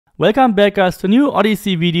Welcome back guys to a new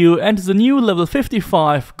Odyssey video and to the new level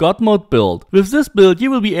 55 God mode build. With this build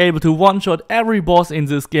you will be able to one-shot every boss in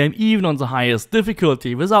this game even on the highest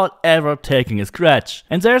difficulty without ever taking a scratch.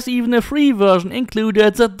 And there's even a free version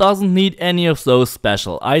included that doesn't need any of those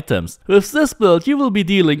special items. With this build you will be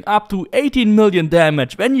dealing up to 18 million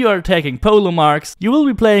damage when you are attacking polo marks, you will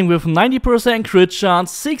be playing with 90% crit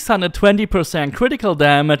chance, 620% critical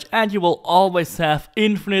damage, and you will always have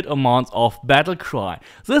infinite amounts of battle cry.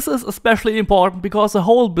 This is especially important because the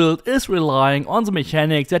whole build is relying on the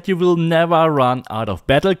mechanics that you will never run out of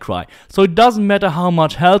battle cry. So it doesn't matter how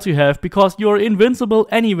much health you have because you're invincible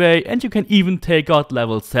anyway and you can even take out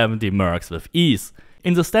level 70 mercs with ease.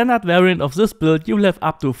 In the standard variant of this build you will have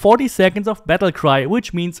up to 40 seconds of battle cry,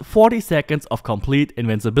 which means 40 seconds of complete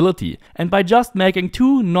invincibility. And by just making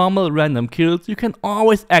 2 normal random kills you can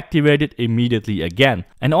always activate it immediately again.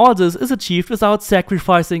 And all this is achieved without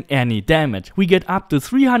sacrificing any damage. We get up to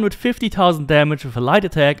 350,000 damage with a light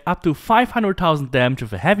attack, up to 500,000 damage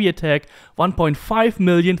with a heavy attack, 1.5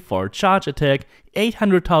 million for a charge attack,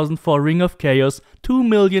 800,000 for Ring of Chaos, 2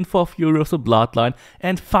 million for Fury of the Bloodline,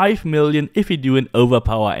 and 5 million if you do an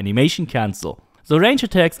overpower animation cancel. The range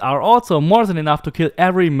attacks are also more than enough to kill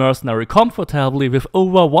every mercenary comfortably with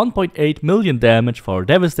over 1.8 million damage for a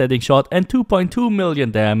devastating shot and 2.2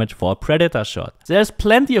 million damage for a predator shot. There's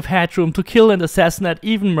plenty of headroom to kill and assassinate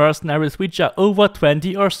even mercenaries which are over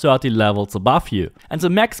 20 or 30 levels above you. And the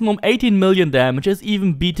maximum 18 million damage is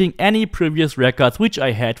even beating any previous records which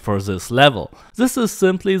I had for this level. This is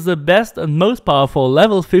simply the best and most powerful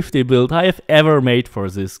level 50 build I have ever made for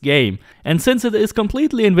this game. And since it is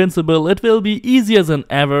completely invincible, it will be easier than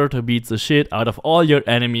ever to beat the shit out of all your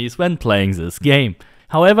enemies when playing this game.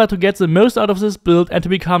 However, to get the most out of this build and to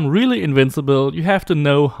become really invincible, you have to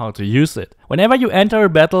know how to use it. Whenever you enter a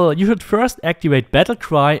battle, you should first activate Battle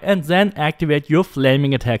Cry and then activate your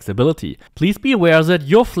Flaming Attacks ability. Please be aware that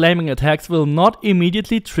your Flaming Attacks will not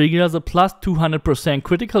immediately trigger the plus 200%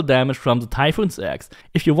 critical damage from the Typhoon's Axe.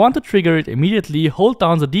 If you want to trigger it immediately, hold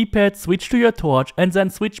down the D-pad, switch to your torch and then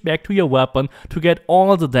switch back to your weapon to get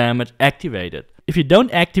all the damage activated. If you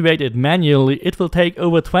don't activate it manually, it will take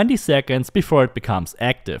over 20 seconds before it becomes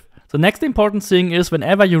active. The next important thing is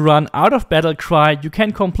whenever you run out of battle cry, you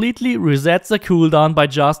can completely reset the cooldown by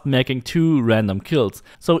just making 2 random kills.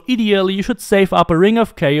 So ideally you should save up a Ring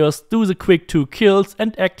of Chaos, do the quick 2 kills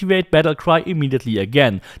and activate battle cry immediately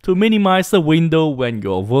again to minimize the window when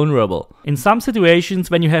you're vulnerable. In some situations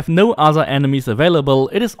when you have no other enemies available,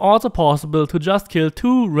 it is also possible to just kill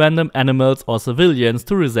 2 random animals or civilians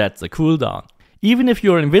to reset the cooldown. Even if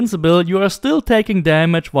you're invincible, you are still taking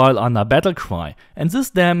damage while under battle cry, and this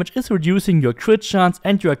damage is reducing your crit chance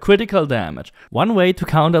and your critical damage. One way to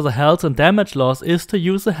counter the health and damage loss is to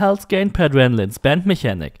use the health gain per adrenaline spend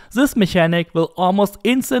mechanic. This mechanic will almost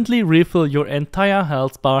instantly refill your entire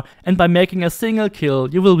health bar, and by making a single kill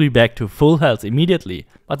you will be back to full health immediately.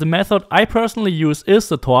 But the method I personally use is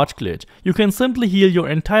the torch glitch. You can simply heal your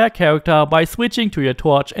entire character by switching to your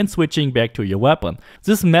torch and switching back to your weapon.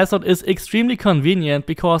 This method is extremely convenient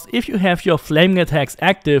because if you have your flaming attacks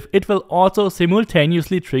active, it will also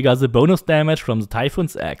simultaneously trigger the bonus damage from the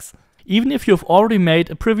Typhoon's Axe. Even if you've already made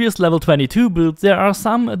a previous level 22 build, there are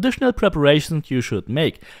some additional preparations you should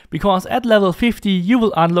make, because at level 50 you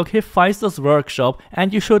will unlock Hephaestus' workshop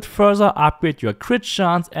and you should further upgrade your crit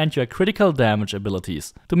chance and your critical damage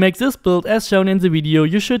abilities. To make this build as shown in the video,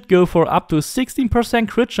 you should go for up to 16%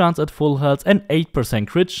 crit chance at full health and 8%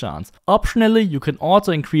 crit chance. Optionally, you can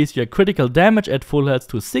also increase your critical damage at full health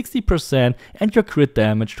to 60% and your crit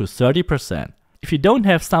damage to 30%. If you don't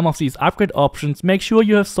have some of these upgrade options, make sure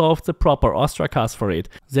you have solved the proper Ostrakas for it.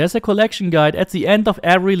 There's a collection guide at the end of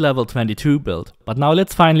every level 22 build. But now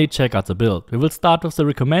let's finally check out the build. We will start with the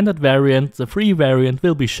recommended variant, the free variant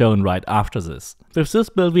will be shown right after this. With this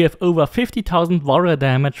build we have over 50,000 warrior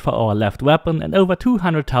damage for our left weapon and over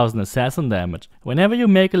 200,000 assassin damage. Whenever you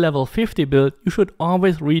make a level 50 build, you should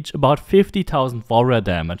always reach about 50,000 warrior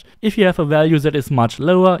damage. If you have a value that is much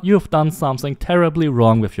lower, you have done something terribly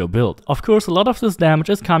wrong with your build. Of course, a lot of this damage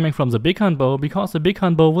is coming from the bighorn bow because the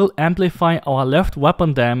bighorn bow will amplify our left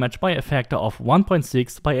weapon damage by a factor of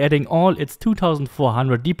 1.6 by adding all its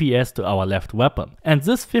 2400 DPS to our left weapon. And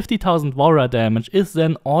this 50,000 warrior damage is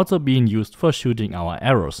then also being used for shooting our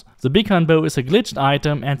arrows. The bighorn bow is a glitched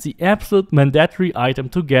item and the absolute mandatory item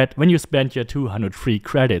to get when you spend your 200 free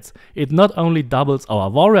credits. It not only doubles our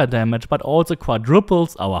warrior damage but also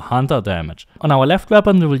quadruples our hunter damage. On our left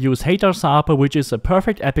weapon we will use Hater's Harper, which is a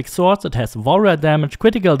perfect epic sword that has warrior damage,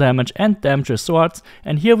 critical damage and damage swords,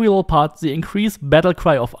 and here we will part the increased battle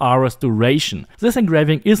cry of Aura's duration. This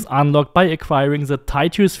engraving is unlocked by acquiring the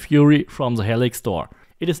Titus Fury from the Helix store.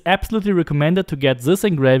 It is absolutely recommended to get this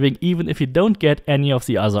engraving even if you don't get any of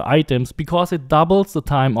the other items, because it doubles the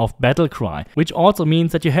time of battle cry, which also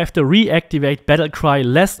means that you have to reactivate battle cry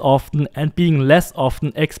less often and being less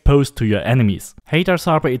often exposed to your enemies. Hater's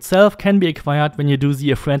Harper itself can be acquired when you do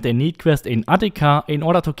the A Friend in Need quest in Ostraka. In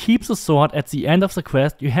order to keep the sword at the end of the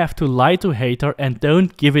quest, you have to lie to Hater and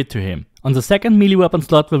don't give it to him. On the second melee weapon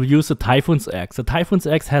slot, we'll use the Typhoon's Axe. The Typhoon's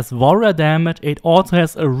Axe has warrior damage, it also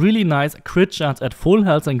has a really nice crit chance at full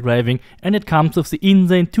health engraving, and it comes with the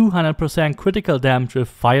insane 200% critical damage with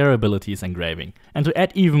fire abilities engraving. And to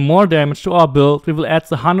add even more damage to our build, we will add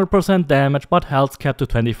the 100% damage but health cap to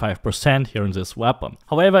 25% here in this weapon.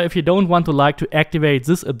 However, if you don't want to like to activate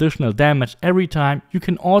this additional damage every time, you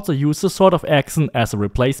can also use the Sword of Action as a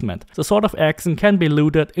replacement. The Sword of Action can be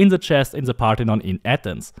looted in the chest in the Parthenon in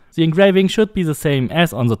Athens. The engraving should be the same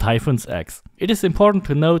as on the Typhoon's Axe. It is important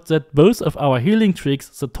to note that both of our healing tricks,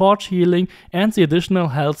 the torch healing and the additional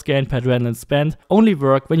health gain per adrenaline spent, only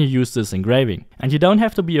work when you use this engraving. And you don't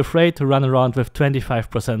have to be afraid to run around with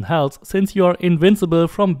 25% health, since you are invincible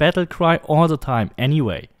from battle cry all the time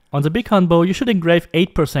anyway. On the Bighorn bow, you should engrave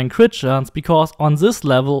 8% crit chance, because on this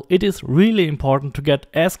level it is really important to get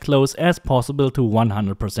as close as possible to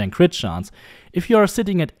 100% crit chance. If you are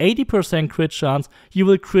sitting at 80% crit chance, you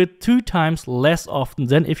will crit 2 times less often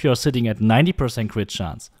than if you are sitting at 90% crit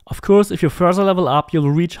chance. Of course, if you further level up, you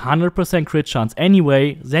will reach 100% crit chance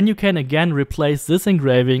anyway, then you can again replace this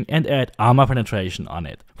engraving and add armor penetration on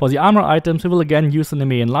it. For the armor items, we will again use the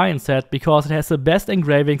Nemean Lion set, because it has the best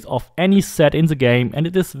engravings of any set in the game and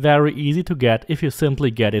it is very easy to get if you simply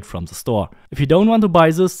get it from the store. If you don't want to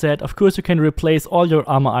buy this set, of course you can replace all your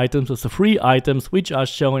armor items with the free items which are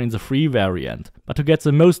shown in the free variant. But to get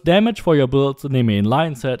the most damage for your build, the Nemean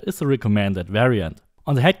Lion set is the recommended variant.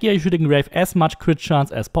 On the headgear, you should engrave as much crit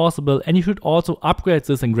chance as possible, and you should also upgrade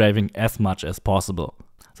this engraving as much as possible.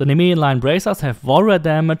 The Nemean Lion bracers have warrior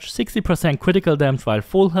damage, 60% critical damage while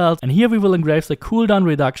full health, and here we will engrave the cooldown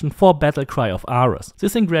reduction for Battle Cry of Ares.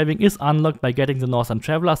 This engraving is unlocked by getting the Northern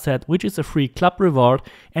Traveler set, which is a free club reward,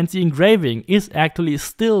 and the engraving is actually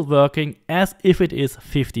still working as if it is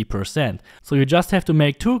 50%. So you just have to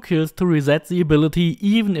make 2 kills to reset the ability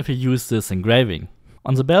even if you use this engraving.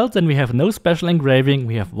 On the belt, then we have no special engraving,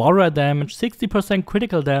 we have warrior damage, 60%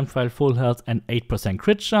 critical damage while full health and 8%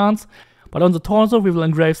 crit chance. But on the torso we will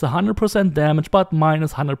engrave the 100% damage but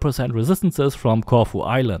minus 100% resistances from Corfu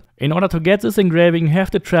Island. In order to get this engraving, you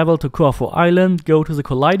have to travel to Corfu Island, go to the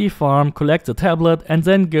Collidi farm, collect the tablet, and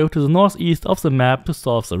then go to the northeast of the map to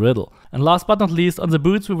solve the riddle. And last but not least, on the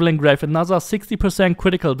boots we will engrave another 60%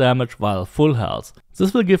 critical damage while full health.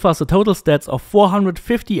 This will give us a total stats of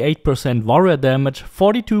 458% warrior damage,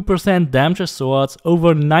 42% damage swords,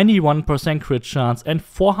 over 91% crit chance and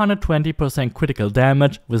 420% critical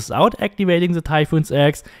damage without activating the Typhoon's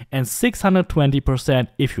Axe, and 620%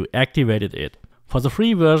 if you activated it. For the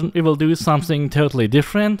free version we will do something totally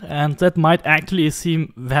different, and that might actually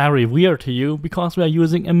seem very weird to you because we are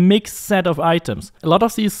using a mixed set of items. A lot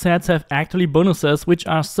of these sets have actually bonuses which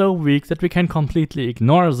are so weak that we can completely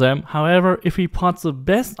ignore them. However, if we put the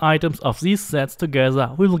best items of these sets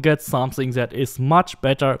together, we will get something that is much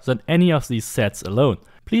better than any of these sets alone.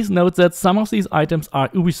 Please note that some of these items are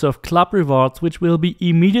Ubisoft Club rewards, which will be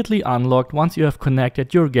immediately unlocked once you have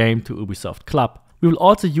connected your game to Ubisoft Club. We will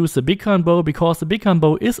also use the Bighorn bow, because the Bighorn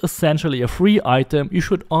bow is essentially a free item. You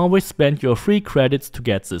should always spend your free credits to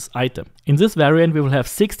get this item. In this variant we will have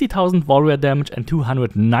 60,000 warrior damage and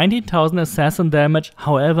 290,000 assassin damage.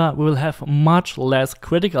 However, we will have much less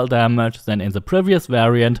critical damage than in the previous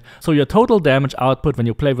variant, so your total damage output when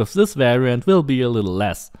you play with this variant will be a little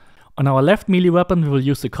less. On our left melee weapon we will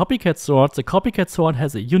use the Copycat Sword. The Copycat Sword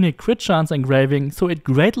has a unique crit chance engraving, so it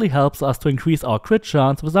greatly helps us to increase our crit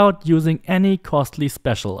chance without using any costly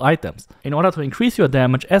special items. In order to increase your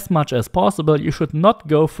damage as much as possible, you should not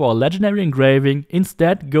go for a legendary engraving,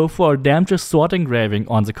 instead go for a Damage Sword engraving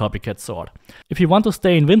on the Copycat Sword. If you want to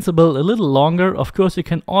stay invincible a little longer, of course you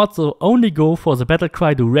can also only go for the Battle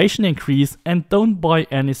Cry duration increase and don't buy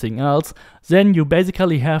anything else. Then you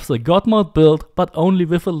basically have the God mode build, but only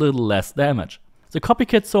with a little less damage. The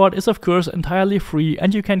Copycat Sword is of course entirely free,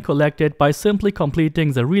 and you can collect it by simply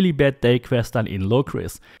completing the Really Bad Day quest done in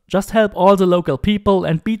Locris. Just help all the local people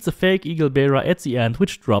and beat the fake Eagle Bearer at the end,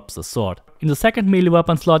 which drops the sword. In the second melee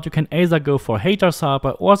weapon slot you can either go for Hater's Harper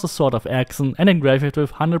or the Sword of Action and engrave it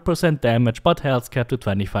with 100% damage but health cap to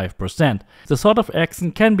 25%. The Sword of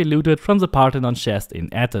Action can be looted from the Parthenon chest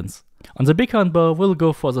in Athens. On the Bighorn bow we'll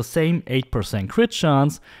go for the same 8% crit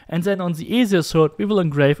chance, and then on the easier sword we will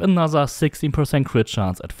engrave another 16% crit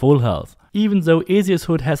chance at full health. Even though Asia's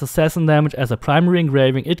Hood has assassin damage as a primary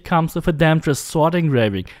engraving, it comes with a Damtress sword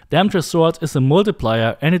engraving. Damtress swords is a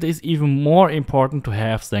multiplier and it is even more important to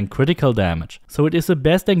have than critical damage. So it is the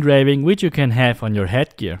best engraving which you can have on your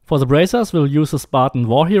headgear. For the bracers we'll use the Spartan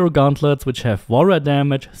War Hero gauntlets which have warrior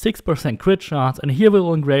damage, 6% crit chance, and here we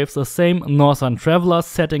will engrave the same Northern Traveler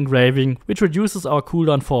set engraving which reduces our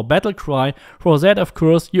cooldown for battle cry. For that of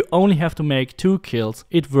course you only have to make 2 kills.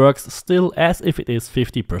 It works still as if it is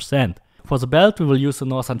 50%. For the belt we will use the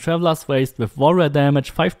Northern Traveler's waist with warrior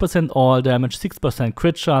damage, 5% all damage, 6%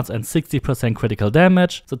 crit chance and 60% critical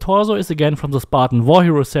damage. The torso is again from the Spartan War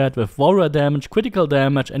Hero set with warrior damage, critical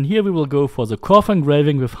damage, and here we will go for the Korf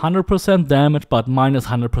engraving with 100% damage but minus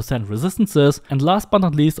 100% resistances. And last but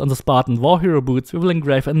not least, on the Spartan War Hero boots we will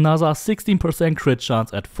engrave another 16% crit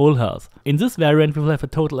chance at full health. In this variant we will have a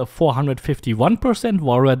total of 451%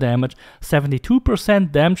 warrior damage,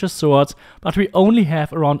 72% Damtress swords, but we only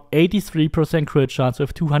have around 83% crit chance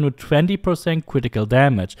with 220% critical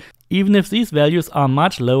damage. Even if these values are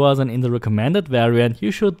much lower than in the recommended variant,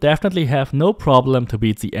 you should definitely have no problem to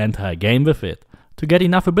beat the entire game with it. To get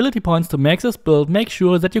enough ability points to max this build, make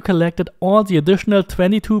sure that you collected all the additional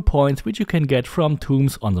 22 points which you can get from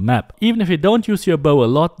tombs on the map. Even if you don't use your bow a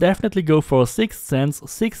lot, definitely go for Sixth Sense.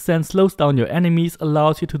 Sixth Sense slows down your enemies,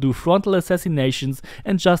 allows you to do frontal assassinations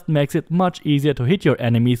and just makes it much easier to hit your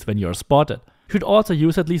enemies when you're spotted. You should also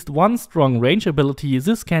use at least one strong range ability.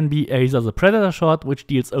 This can be either the Predator Shot, which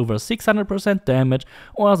deals over 600% damage,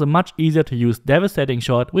 or the much easier to use Devastating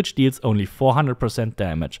Shot, which deals only 400%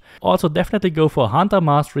 damage. Also definitely go for Hunter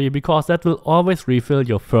Mastery, because that will always refill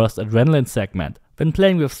your first adrenaline segment. When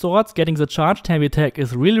playing with swords, getting the charged heavy attack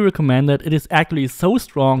is really recommended. It is actually so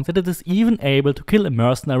strong that it is even able to kill a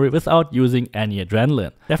mercenary without using any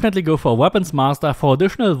adrenaline. Definitely go for Weapons Master for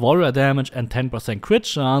additional warrior damage and 10% crit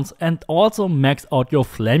chance, and also max out your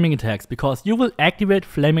flaming attacks, because you will activate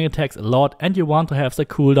flaming attacks a lot and you want to have the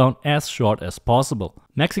cooldown as short as possible.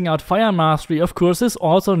 Maxing out Fire Mastery of course is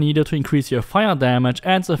also needed to increase your fire damage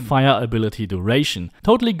and the fire ability duration.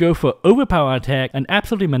 Totally go for Overpower Attack, and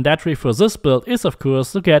absolutely mandatory for this build is of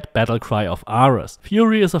course to get Battle Cry of Ares.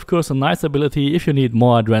 Fury is of course a nice ability if you need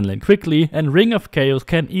more adrenaline quickly, and Ring of Chaos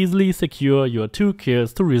can easily secure your 2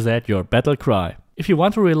 kills to reset your Battle Cry. If you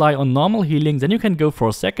want to rely on normal healing, then you can go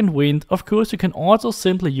for Second Wind. Of course you can also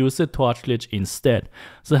simply use the Torch Glitch instead.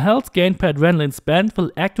 The health gained per adrenaline spend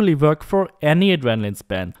will actually work for any adrenaline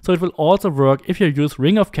spend, so it will also work if you use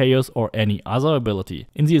Ring of Chaos or any other ability.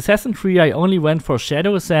 In the Assassin tree I only went for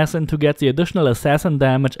Shadow Assassin to get the additional assassin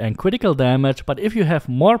damage and critical damage, but if you have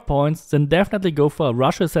more points then definitely go for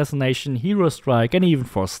Rush Assassination, Hero Strike and even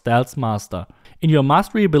for Stealth Master. In your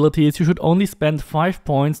mastery abilities you should only spend 5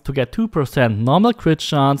 points to get 2% normal crit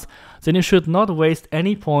chance, then you should not waste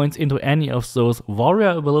any points into any of those warrior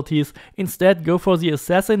abilities. Instead go for the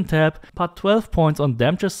assassin tab, put 12 points on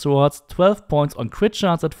Damtress swords, 12 points on crit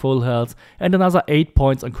chance at full health and another 8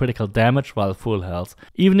 points on critical damage while full health.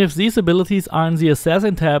 Even if these abilities are in the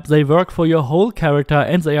assassin tab, they work for your whole character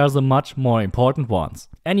and they are the much more important ones.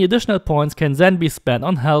 Any additional points can then be spent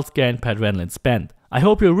on health gain per adrenaline spend. I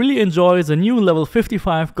hope you really enjoy the new level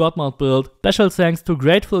 55 God Mode build. Special thanks to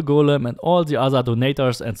Grateful Golem and all the other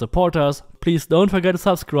donators and supporters. Please don't forget to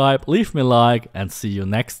subscribe, leave me a like and see you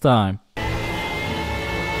next time.